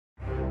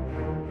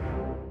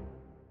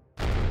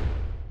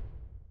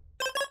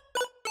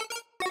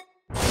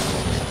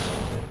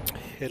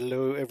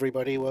Hello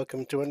everybody,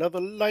 welcome to another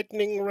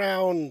lightning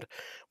round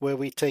where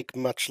we take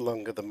much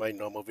longer than my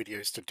normal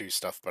videos to do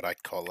stuff, but I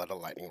call that a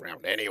lightning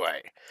round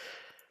anyway.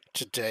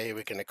 Today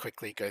we're going to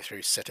quickly go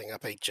through setting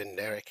up a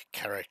generic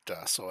character.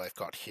 So I've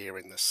got here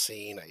in the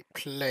scene a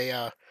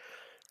player,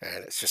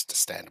 and it's just a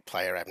standard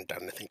player. I haven't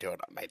done anything to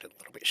it. I made it a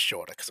little bit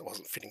shorter because it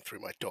wasn't fitting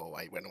through my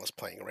doorway when I was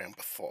playing around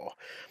before.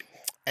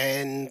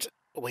 And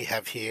we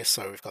have here,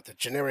 so we've got the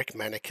generic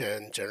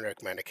mannequin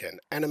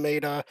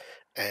animator,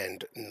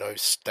 and no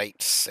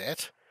state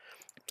set.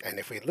 And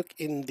if we look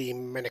in the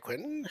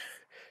mannequin,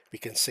 we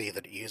can see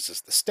that it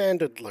uses the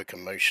standard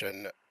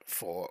Locomotion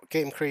for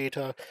Game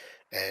Creator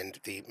and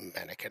the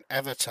mannequin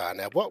avatar.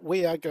 Now what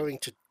we are going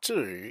to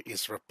do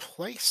is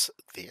replace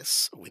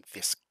this with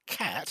this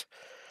cat.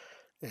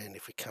 And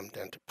if we come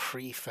down to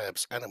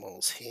prefabs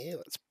animals here,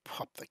 let's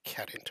pop the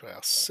cat into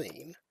our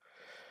scene.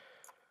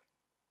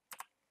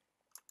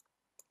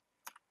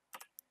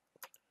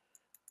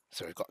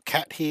 So we've got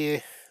cat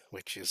here,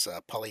 which is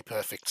a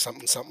polyperfect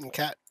something something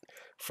cat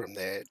from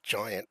their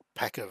giant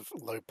pack of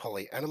low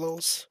poly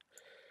animals.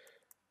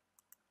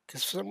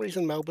 Because for some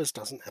reason Melba's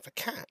doesn't have a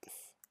cat,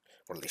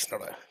 or at least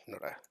not a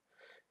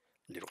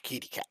little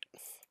kitty cat.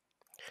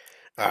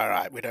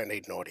 Alright, we don't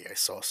need an audio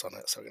source on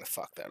it, so we're going to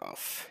fuck that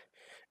off.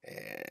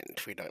 And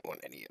we don't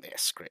want any of their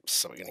scripts,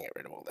 so we're going to get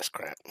rid of all this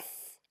crap.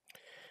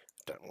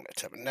 Don't want it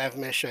to have a nav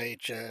mesh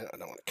agent, I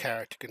don't want a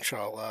character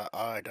controller,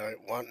 I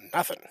don't want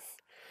nothing.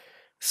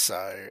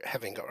 So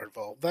having got rid of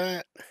all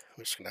that,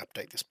 we're just going to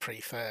update this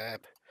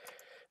prefab.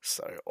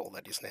 So all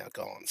that is now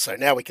gone. So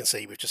now we can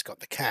see we've just got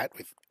the cat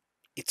with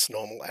its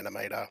normal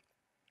animator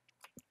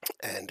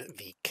and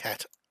the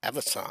cat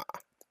avatar.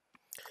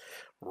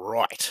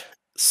 Right,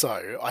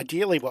 so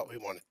ideally what we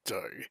want to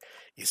do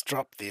is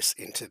drop this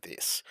into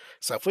this.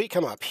 So if we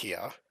come up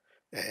here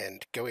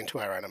and go into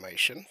our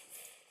animation,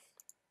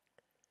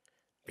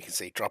 we can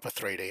see drop a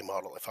 3D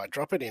model. If I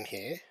drop it in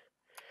here,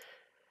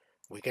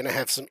 we're going to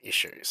have some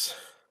issues.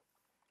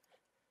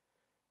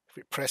 If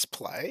we press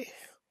play,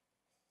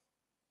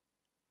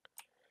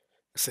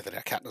 see that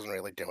our cat doesn't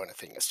really do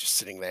anything. It's just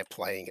sitting there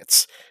playing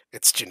its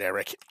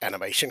generic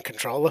animation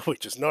controller,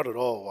 which is not at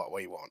all what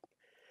we want.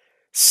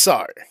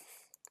 So,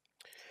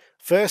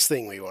 first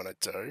thing we want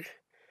to do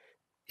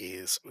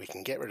is we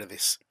can get rid of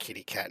this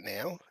kitty cat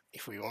now,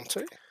 if we want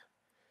to.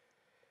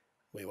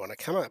 We want to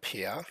come up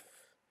here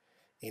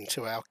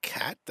into our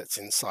cat that's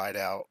inside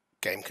our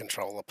game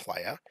controller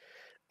player,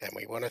 and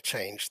we want to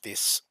change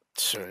this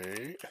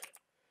to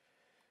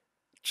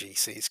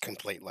GC's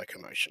complete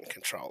locomotion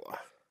controller.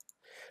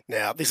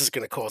 Now, this is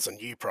going to cause a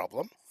new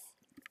problem.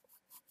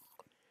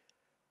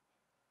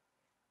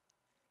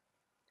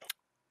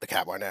 The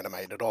cat won't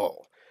animate at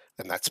all,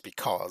 and that's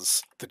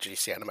because the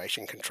GC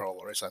animation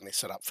controller is only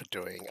set up for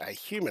doing a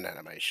human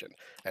animation,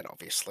 and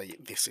obviously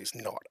this is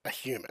not a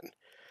human.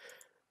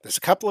 There's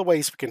a couple of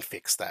ways we can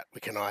fix that. We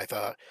can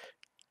either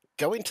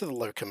go into the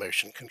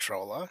Locomotion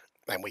controller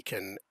and we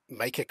can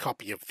make a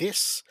copy of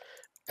this,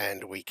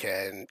 and we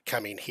can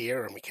come in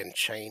here and we can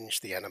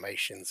change the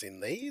animations in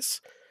these,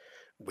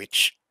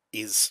 which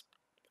is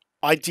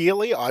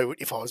ideally,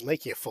 if I was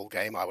making a full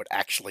game, I would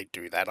actually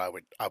do that. I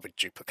would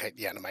duplicate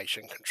the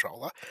animation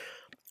controller.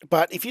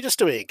 But if you're just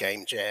doing a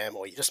game jam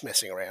or you're just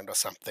messing around or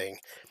something,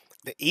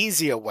 the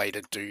easier way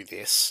to do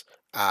this,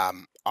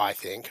 I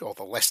think, or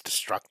the less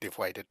destructive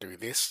way to do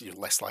this, you're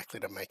less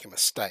likely to make a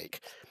mistake,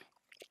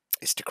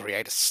 is to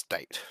create a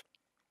state.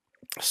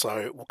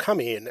 So we'll come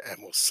in and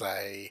we'll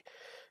say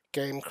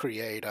game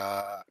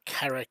creator,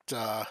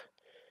 character.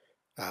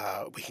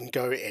 We can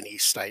go any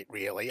state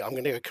really. I'm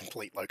going to go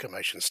complete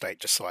locomotion state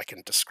just so I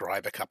can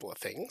describe a couple of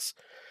things.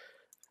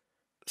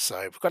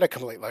 So we've got a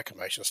complete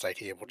locomotion state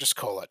here. We'll just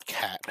call it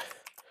cat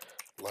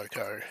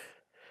loco,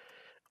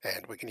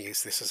 and we can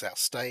use this as our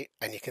state.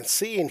 And you can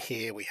see in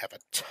here we have a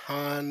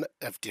ton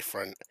of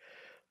different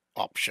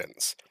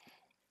options.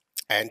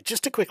 And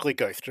just to quickly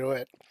go through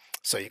it,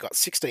 so you've got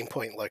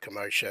 16-point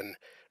locomotion.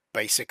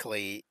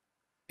 Basically,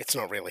 it's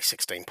not really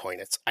 16-point,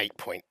 it's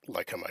 8-point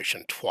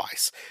locomotion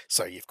twice.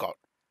 So you've got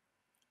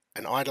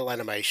an idle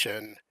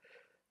animation,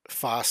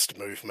 fast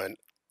movement,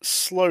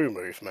 slow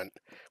movement,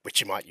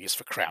 which you might use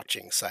for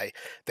crouching, say.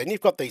 Then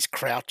you've got these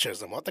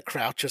crouches, and what the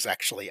crouches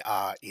actually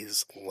are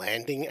is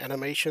landing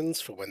animations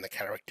for when the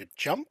character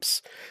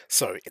jumps.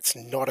 So it's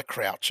not a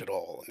crouch at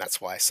all, and that's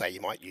why I say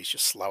you might use your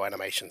slow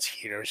animations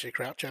here as your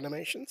crouch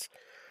animations.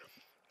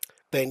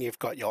 Then you've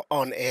got your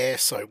on-air,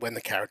 so when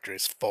the character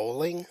is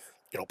falling,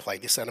 it'll play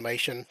this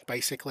animation,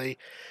 basically.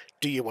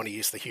 Do you want to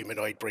use the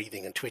humanoid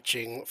breathing and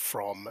twitching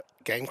from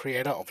Game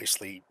Creator?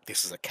 Obviously,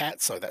 this is a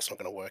cat, so that's not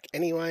going to work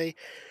anyway.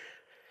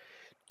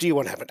 Do you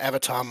want to have an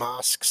avatar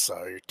mask?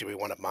 So do we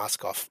want to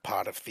mask off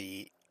part of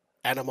the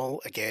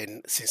animal?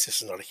 Again, since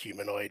this is not a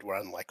humanoid, we're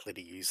unlikely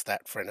to use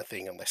that for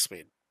anything unless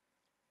we're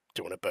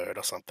doing a bird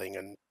or something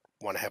and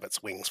want to have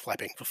its wings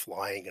flapping for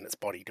flying and its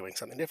body doing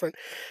something different.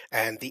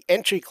 And the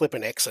entry clip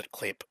and exit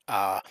clip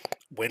are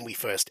when we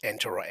first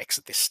enter or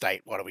exit this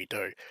state, what do we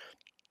do?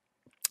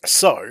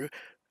 So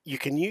you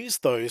can use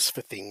those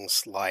for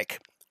things like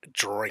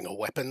drawing a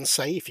weapon,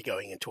 say, if you're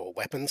going into a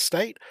weapon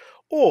state,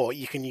 or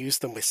you can use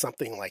them with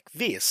something like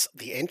this.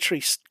 The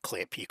entry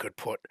clip, you could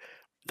put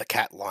the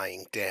cat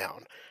lying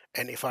down.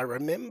 And if I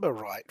remember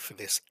right for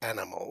this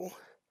animal,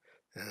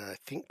 I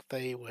think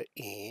they were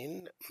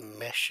in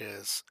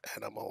Meshes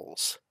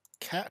Animals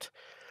Cat.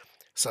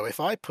 So if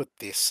I put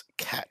this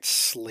cat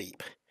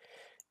sleep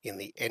in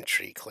the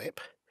entry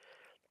clip,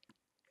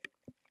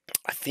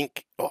 I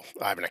think, oh,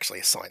 I haven't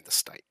actually assigned the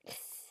state.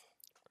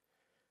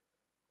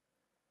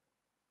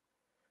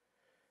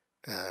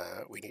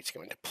 We need to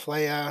go into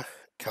player,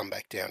 come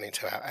back down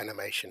into our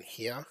animation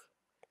here,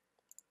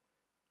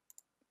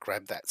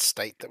 grab that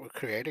state that we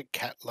created,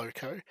 cat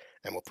loco,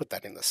 and we'll put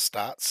that in the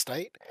start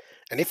state.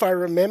 And if I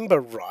remember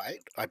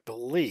right, I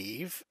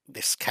believe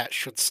this cat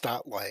should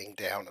start laying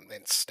down and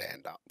then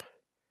stand up.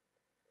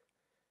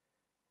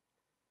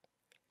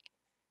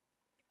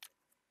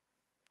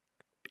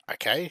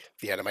 Okay,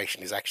 the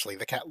animation is actually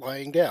the cat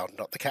lying down,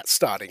 not the cat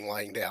starting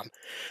laying down.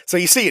 So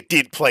you see it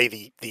did play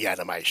the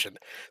animation.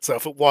 So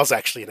if it was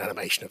actually an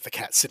animation of the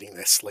cat sitting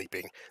there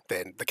sleeping,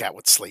 then the cat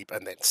would sleep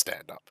and then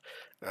stand up.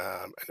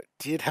 And it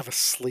did have a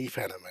sleep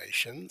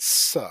animation,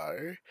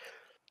 so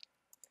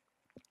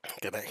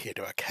go back here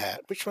to our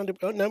cat. Which one did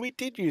we, oh no, we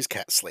did use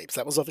cat sleeps.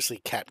 That was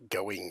obviously cat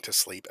going to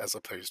sleep as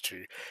opposed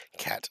to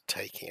cat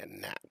taking a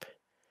nap.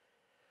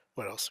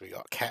 What else have we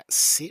got? Cat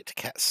sit,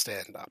 cat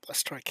stand up.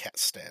 Let's try cat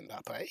stand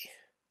up, eh?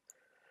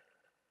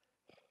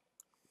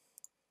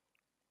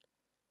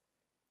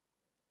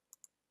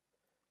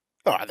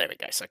 Oh, there we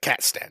go. So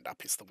cat stand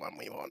up is the one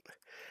we want.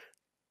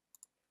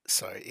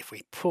 So if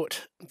we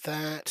put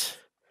that,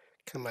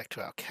 come back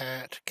to our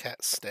cat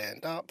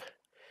stand up.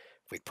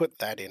 If we put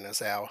that in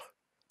as our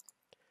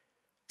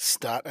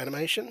start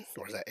animation,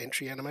 or as our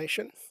entry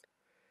animation,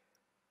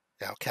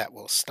 our cat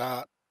will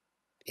start,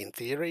 in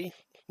theory.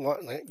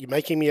 What? You're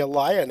making me a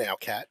liar now,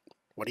 cat.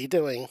 What are you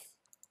doing?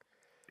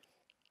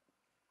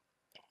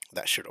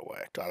 That should have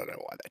worked. I don't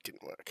know why that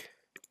didn't work.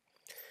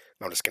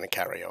 I'm just going to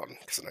carry on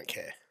because I don't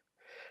care.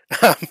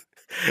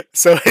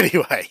 So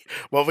anyway,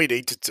 what we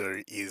need to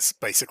do is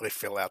basically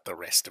fill out the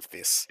rest of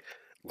this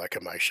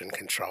Locomotion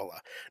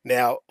controller.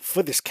 Now,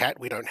 for this cat,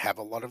 we don't have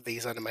a lot of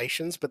these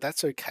animations, but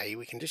that's okay.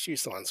 We can just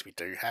use the ones we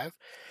do have.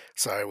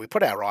 So we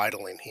put our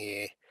idle in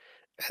here,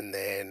 and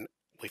then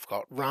we've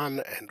got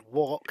run and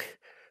walk.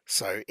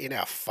 So in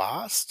our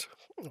fast,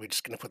 we're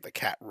just going to put the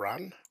cat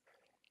run.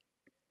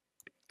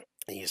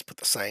 And you just put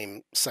the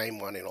same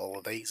one in all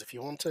of these if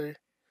you want to.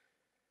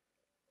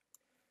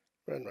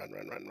 Run, run,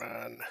 run, run,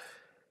 run.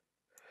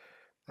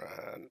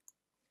 Run.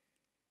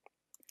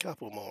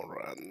 Couple more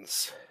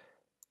runs.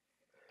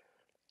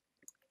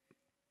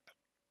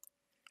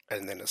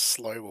 And then a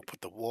slow, we'll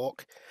put the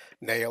walk.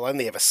 Now you'll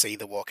only ever see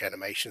the walk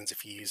animations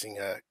if you're using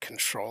a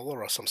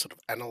controller or some sort of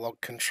analog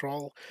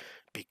control,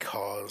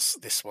 because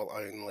this will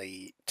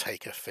only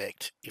take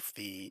effect if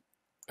the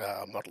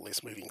model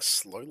is moving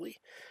slowly,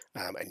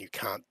 and you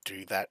can't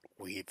do that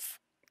with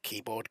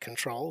keyboard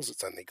controls.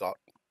 It's only got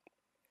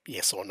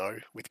yes or no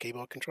with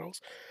keyboard controls.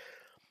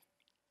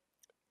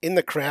 In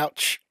the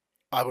crouch,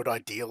 I would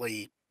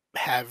ideally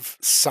have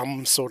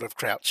some sort of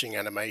crouching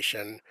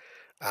animation.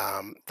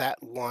 That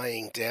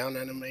lying down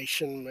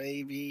animation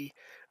maybe,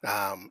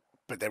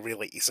 but there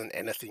really isn't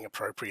anything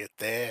appropriate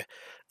there.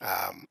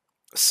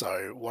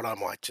 So what I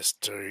might just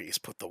do is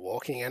put the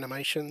walking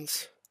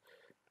animations.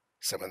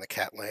 So when the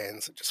cat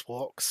lands, it just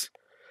walks.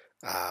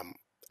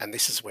 And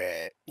this is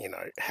where, you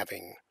know,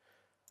 having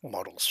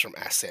models from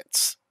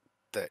assets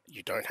that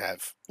you don't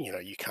have, you know,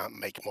 you can't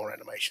make more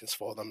animations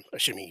for them,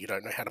 assuming you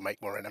don't know how to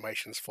make more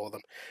animations for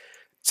them.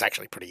 It's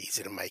actually pretty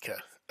easy to make a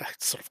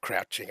sort of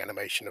crouching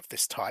animation of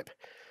this type.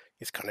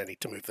 You just kind of need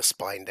to move the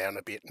spine down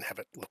a bit and have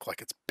it look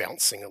like it's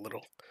bouncing a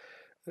little.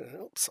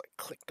 Oops, I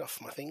clicked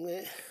off my thing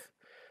there.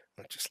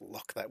 I'll just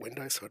lock that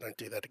window so I don't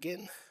do that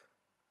again.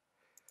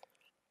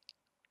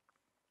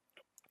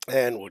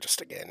 And we'll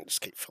just, again,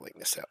 just keep filling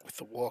this out with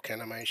the walk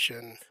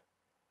animation.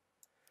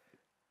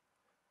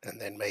 And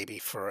then maybe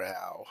for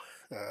our,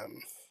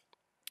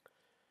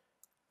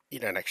 you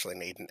don't actually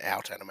need an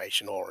out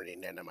animation or an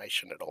in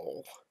animation at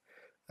all.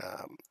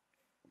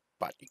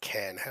 But you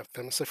can have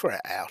them. So for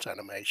our out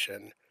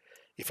animation,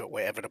 if it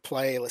were ever to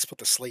play, let's put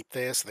the sleep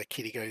there so the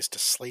kitty goes to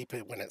sleep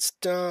when it's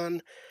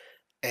done.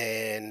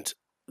 And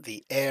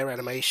the air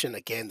animation,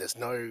 again, there's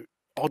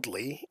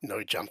oddly,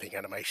 no jumping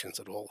animations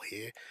at all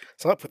here.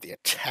 So I'll put the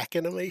attack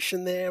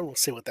animation there. We'll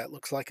see what that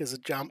looks like as a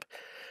jump.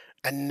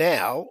 And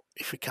now,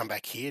 if we come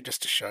back here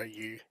just to show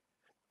you,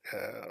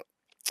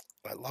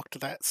 I locked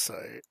that, so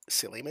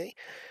silly me.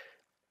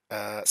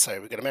 So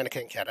we've got a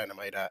mannequin, cat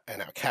animator,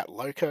 and our cat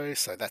loco.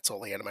 So that's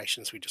all the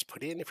animations we just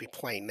put in. If we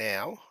play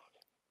now,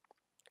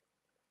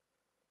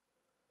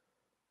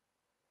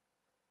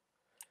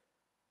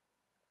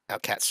 our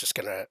cat's just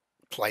going to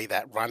play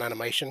that run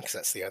animation because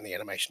that's the only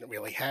animation it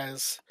really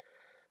has.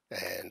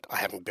 And I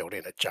haven't built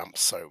in a jump,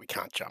 so we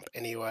can't jump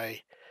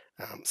anyway.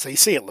 So you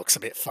see it looks a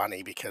bit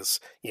funny because,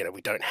 you know, we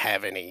don't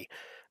have any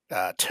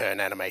turn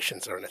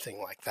animations or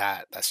anything like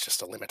that. That's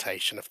just a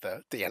limitation of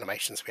the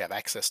animations we have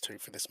access to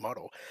for this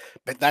model.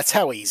 But that's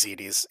how easy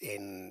it is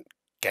in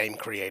Game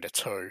Creator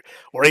 2,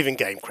 or even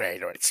Game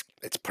Creator.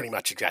 It's pretty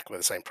much exactly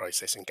the same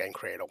process in Game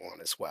Creator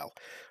 1 as well.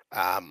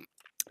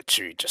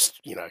 To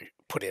just,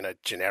 put in a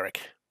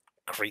generic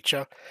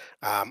creature.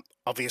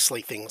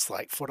 Obviously things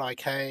like foot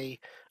IK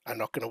are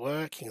not going to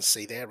work. You can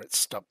see there it's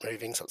stopped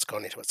moving, so it's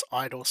gone into its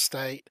idle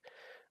state.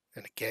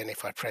 And again,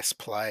 if I press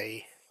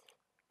play,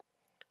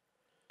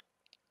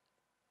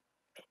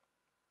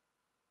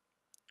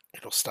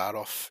 it'll start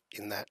off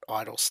in that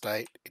idle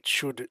state. It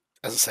should,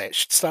 as I say, it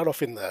should start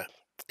off in the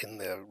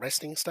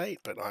resting state,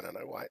 but I don't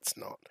know why it's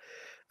not.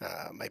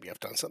 Maybe I've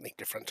done something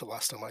different to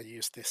last time I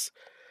used this.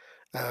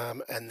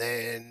 And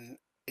then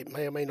it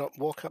may or may not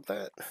walk up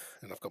that.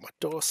 And I've got my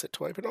door set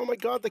to open. Oh my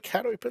god, the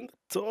cat opened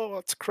the door.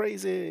 It's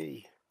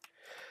crazy.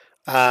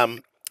 So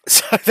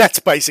that's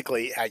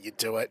basically how you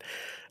do it.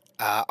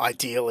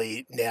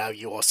 Ideally, now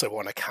you also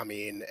want to come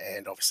in,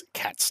 and obviously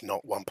cat's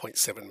not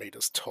 1.7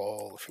 meters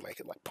tall. If you make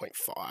it like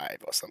 0.5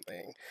 or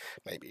something,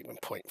 maybe even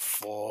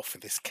 0.4 for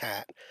this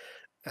cat,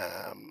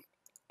 that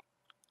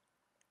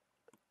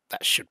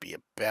should be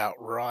about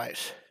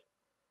right.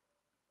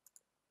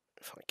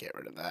 If I get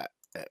rid of that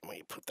and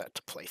we put that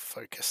to play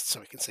focused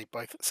so we can see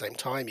both at the same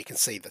time, you can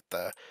see that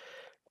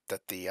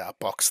the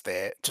box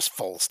there just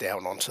falls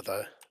down onto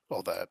the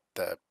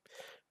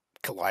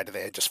collider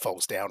there just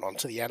falls down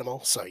onto the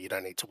animal, so you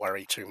don't need to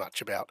worry too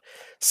much about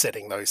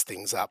setting those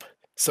things up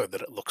so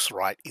that it looks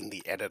right in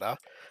the editor.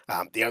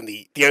 The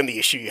only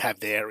issue you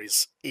have there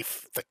is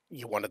if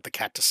you wanted the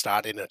cat to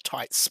start in a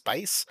tight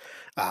space,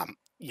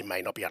 you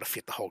may not be able to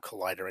fit the whole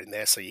collider in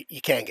there, so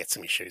you can get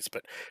some issues,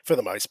 but for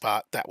the most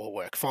part that will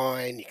work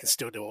fine. You can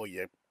still do all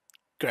your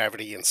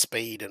gravity and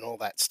speed and all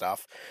that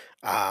stuff.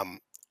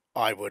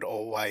 I would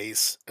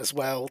always as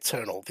well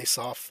turn all this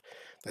off.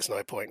 There's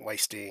no point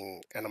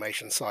wasting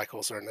animation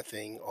cycles or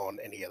anything on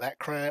any of that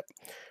crap.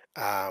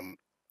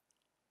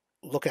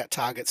 Lookout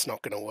target's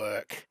not going to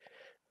work,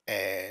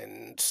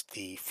 and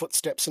the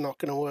footsteps are not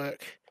going to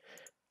work.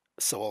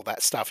 So all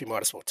that stuff, you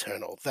might as well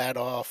turn all that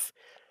off.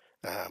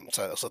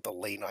 So those are the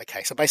lean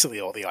IK. So basically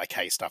all the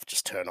IK stuff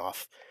just turn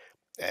off,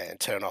 and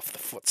turn off the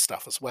foot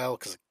stuff as well,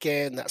 because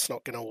again, that's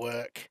not going to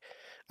work.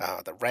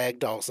 The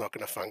ragdoll's not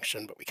going to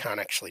function, but we can't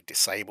actually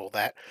disable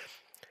that.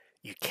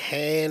 You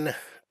can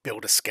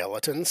build a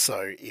skeleton,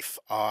 so if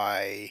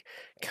I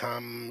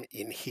come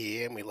in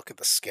here and we look at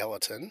the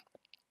skeleton,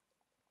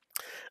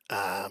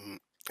 how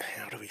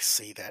do we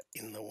see that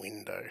in the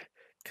window?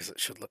 Because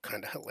it should look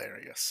kind of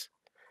hilarious.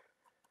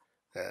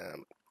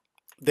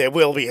 There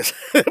will be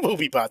there will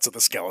be parts of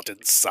the skeleton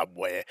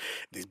somewhere,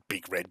 these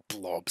big red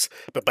blobs,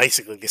 but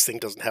basically this thing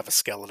doesn't have a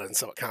skeleton,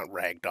 so it can't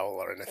ragdoll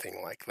or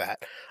anything like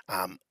that.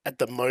 At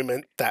the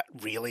moment, that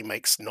really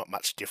makes not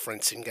much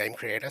difference in Game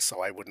Creator,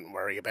 so I wouldn't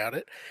worry about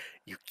it.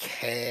 You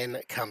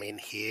can come in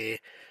here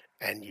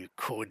and you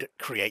could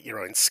create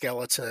your own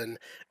skeleton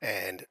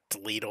and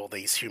delete all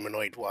these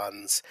humanoid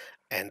ones,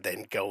 and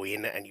then go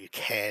in and you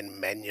can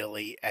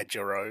manually add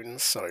your own.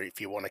 So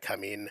if you want to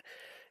come in,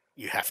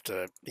 you have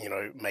to,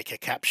 make a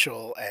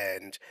capsule,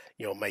 and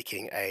you're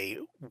making a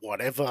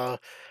whatever,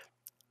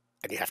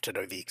 and you have to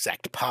know the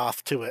exact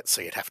path to it.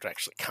 So you'd have to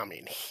actually come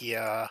in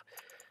here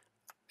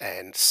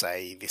and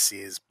say this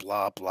is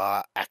blah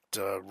blah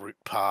actor root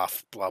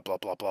path blah blah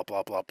blah blah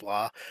blah blah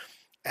blah,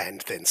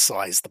 and then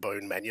size the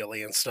bone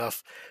manually and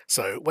stuff.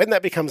 So when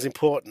that becomes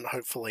important,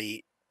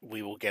 hopefully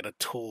we will get a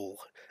tool.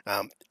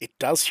 It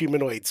does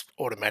humanoids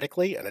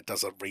automatically, and it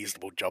does a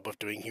reasonable job of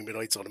doing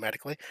humanoids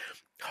automatically.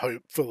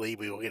 Hopefully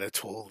we will get a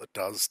tool that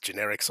does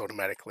generics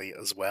automatically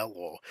as well,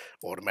 or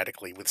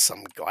automatically with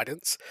some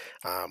guidance,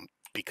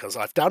 because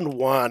I've done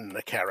one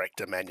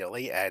character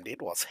manually and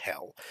it was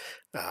hell.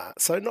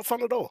 So not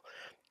fun at all.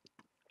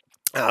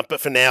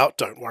 But for now,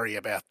 don't worry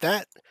about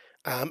that.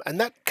 And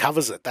that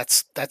covers it.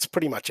 That's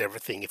pretty much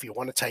everything. If you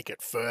want to take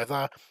it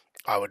further,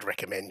 I would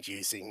recommend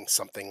using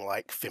something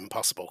like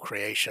Fimpossible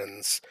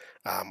Creations.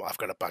 I've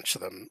got a bunch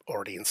of them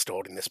already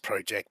installed in this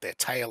project. Their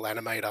tail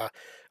animator,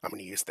 I'm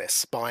going to use their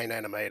spine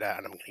animator,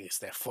 and I'm going to use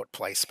their foot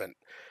placement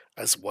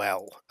as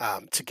well,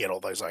 to get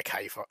all those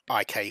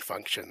IK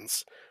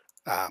functions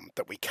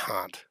that we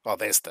can't. Oh,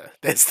 there's the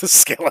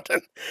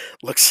skeleton.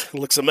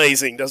 looks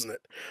amazing, doesn't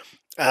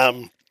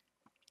it?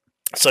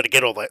 So to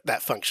get all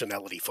that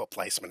functionality, foot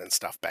placement and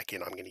stuff back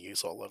in, I'm going to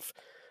use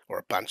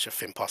a bunch of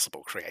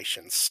Fimpossible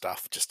Creations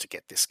stuff just to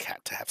get this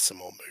cat to have some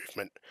more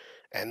movement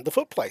and the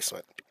foot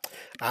placement.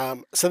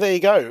 So there you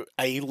go.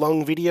 A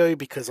long video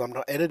because I'm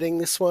not editing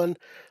this one.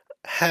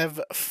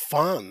 Have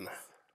fun.